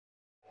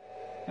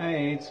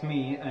Hey, it's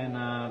me, and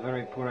a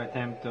very poor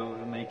attempt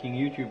of making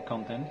YouTube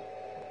content.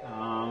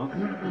 Uh,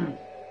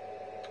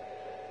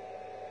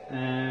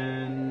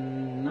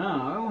 and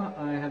now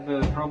I have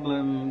a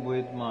problem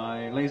with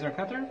my laser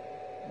cutter,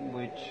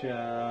 which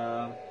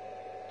the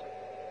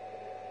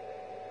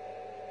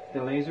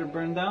laser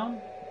burned down,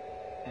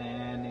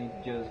 and it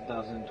just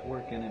doesn't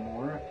work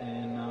anymore,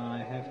 and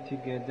I have to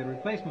get the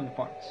replacement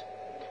parts.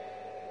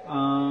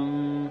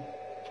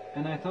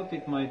 And I thought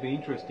it might be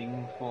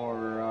interesting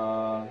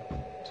for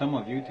some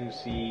of you to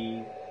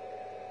see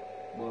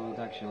what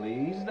actually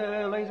is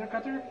the laser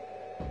cutter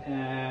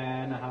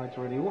and how it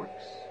really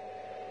works.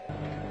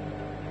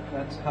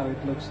 That's how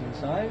it looks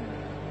inside.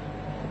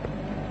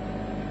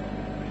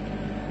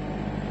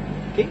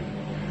 Okay,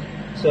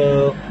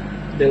 so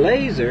the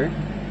laser,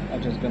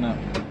 I'm just gonna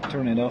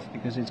turn it off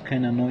because it's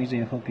kind of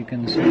noisy. I hope you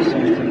can see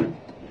something.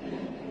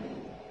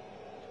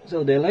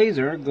 So the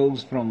laser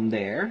goes from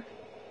there,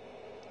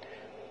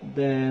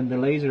 then the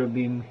laser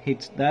beam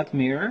hits that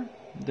mirror,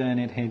 then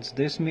it hits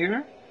this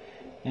mirror,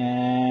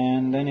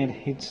 and then it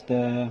hits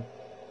the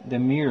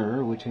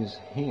mirror, which is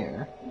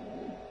here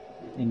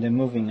in the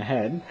moving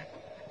head,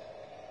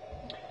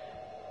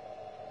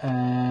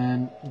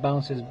 and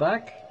bounces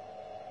back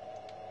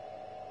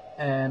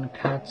and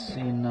cuts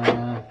in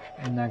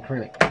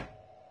acrylic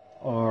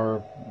or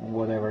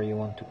whatever you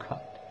want to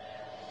cut.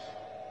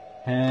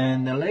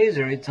 And the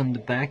laser, it's on the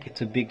back,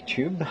 it's a big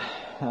tube.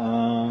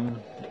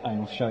 I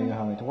will show you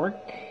how it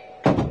works.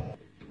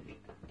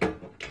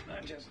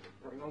 I just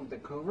remove the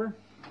cover.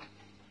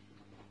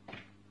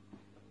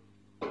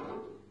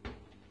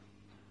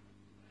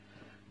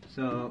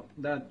 So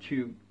that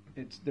tube,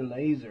 it's the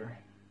laser.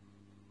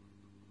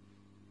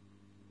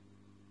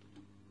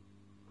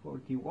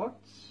 40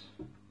 watts.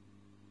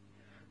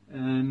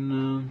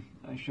 And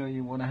I show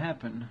you what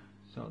happened.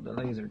 So the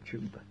laser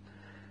tube,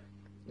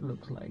 it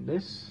looks like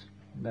this.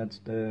 That's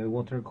the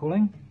water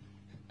cooling.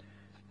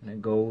 And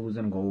it goes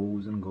and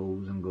goes and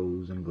goes and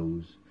goes and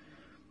goes.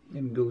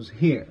 It goes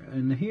here.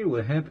 And here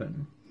what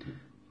happened,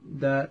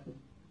 that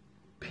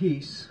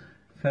piece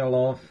fell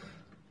off,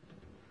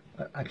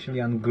 actually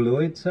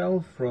unglue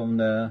itself from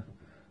the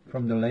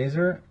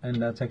laser, and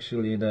that's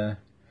actually the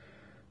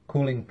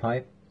cooling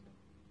pipe,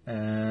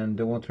 and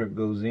the water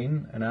goes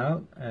in and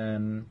out,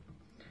 and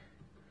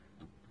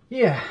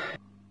yeah.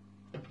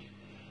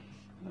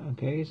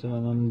 Okay, so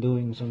I'm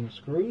undoing some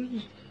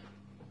screws,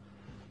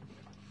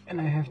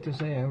 and I have to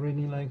say I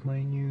really like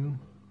my new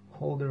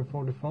holder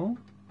for the phone.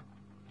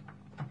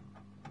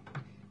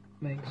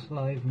 Makes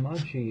life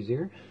much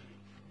easier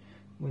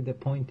with the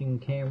pointing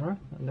camera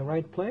in the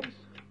right place.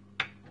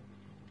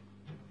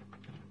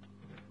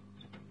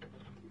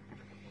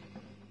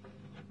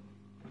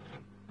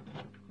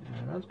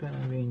 That's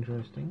gonna be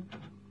interesting.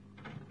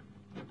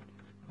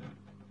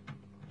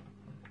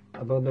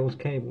 About those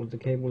cables, the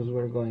cables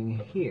were going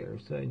here,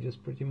 so I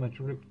just pretty much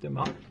ripped them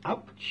out.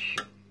 Ouch!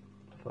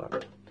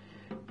 Fuck.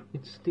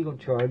 It's still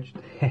charged.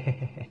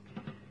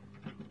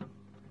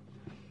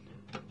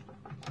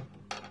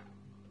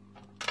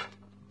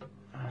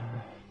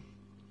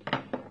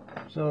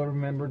 So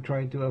remember,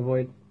 try to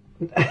avoid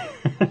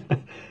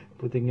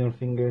putting your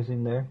fingers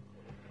in there.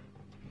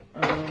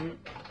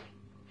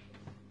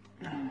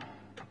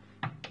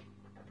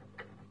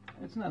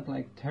 It's not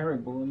like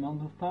terrible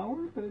amount of power,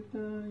 but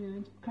yeah,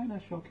 it's kind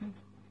of shocking.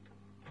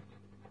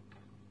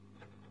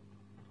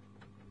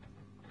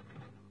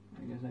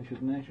 I guess I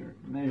should measure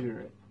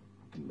it,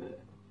 but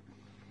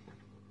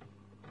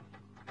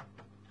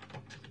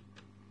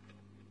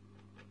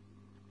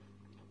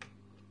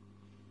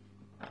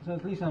so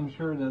at least I'm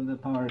sure that the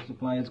power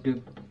supply is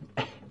good.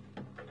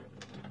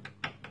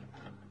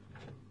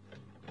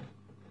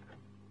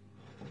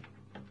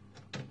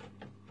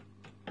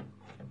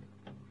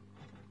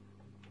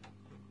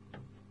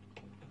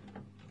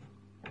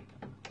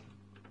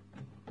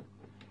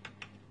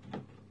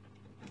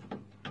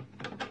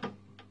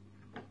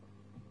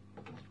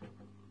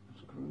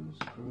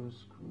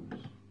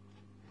 Screws.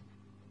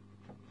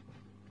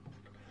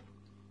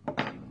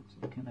 Okay, let's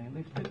see, can I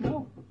lift it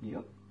now?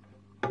 Yep.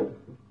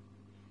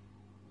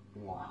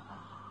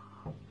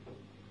 Wow.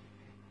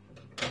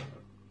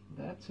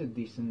 That's a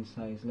decent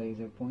sized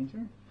laser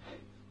pointer.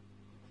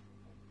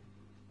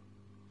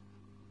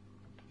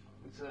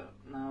 So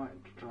now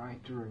I try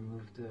to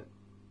remove the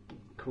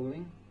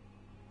cooling.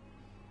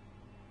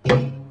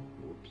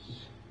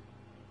 Whoops.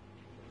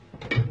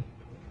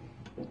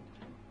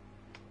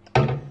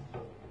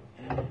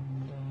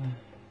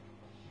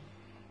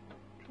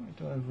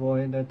 To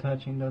avoid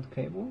touching that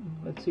cable.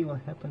 Let's see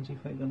what happens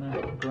if I'm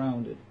gonna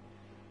ground it.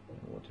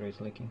 The water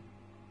is leaking.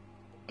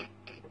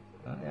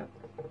 Yeah,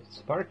 it's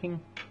sparking.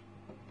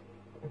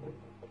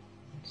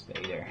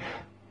 Stay there.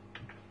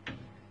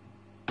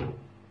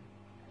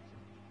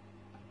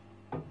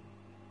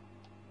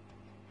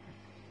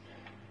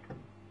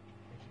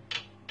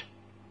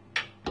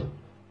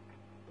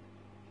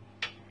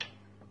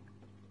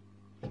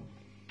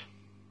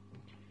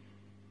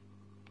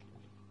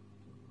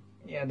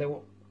 Yeah, the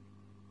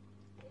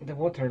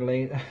water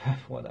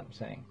what I'm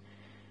saying.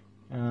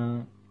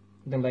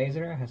 the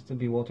laser has to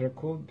be water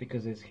cooled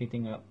because it's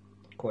heating up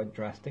quite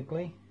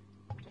drastically.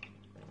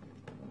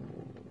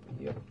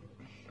 Yep,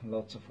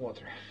 lots of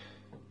water.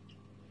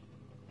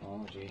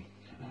 Oh gee.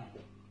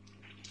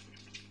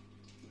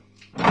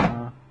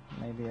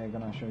 Maybe I'm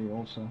gonna show you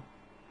also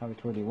how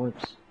it really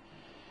works.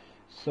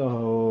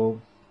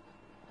 So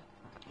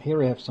here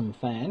we have some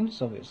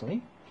fans,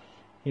 obviously.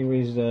 Here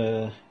is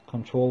the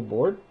control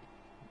board,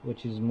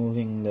 which is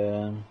moving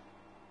the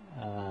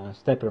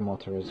stepper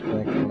motors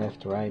back,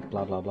 left, right,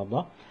 blah blah blah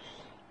blah.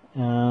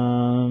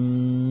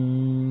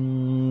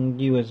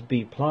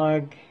 USB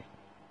plug,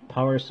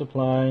 power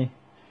supply.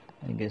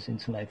 I guess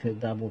it's like a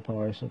double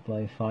power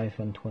supply, 5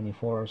 and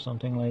 24 or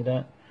something like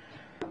that.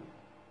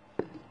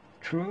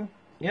 True.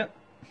 Yep.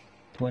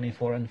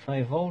 24 and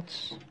 5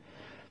 volts.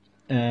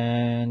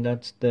 And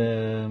that's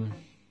the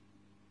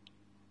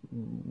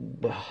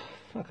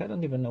fuck, I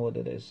don't even know what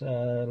it is.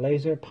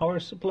 Laser power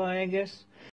supply, I guess.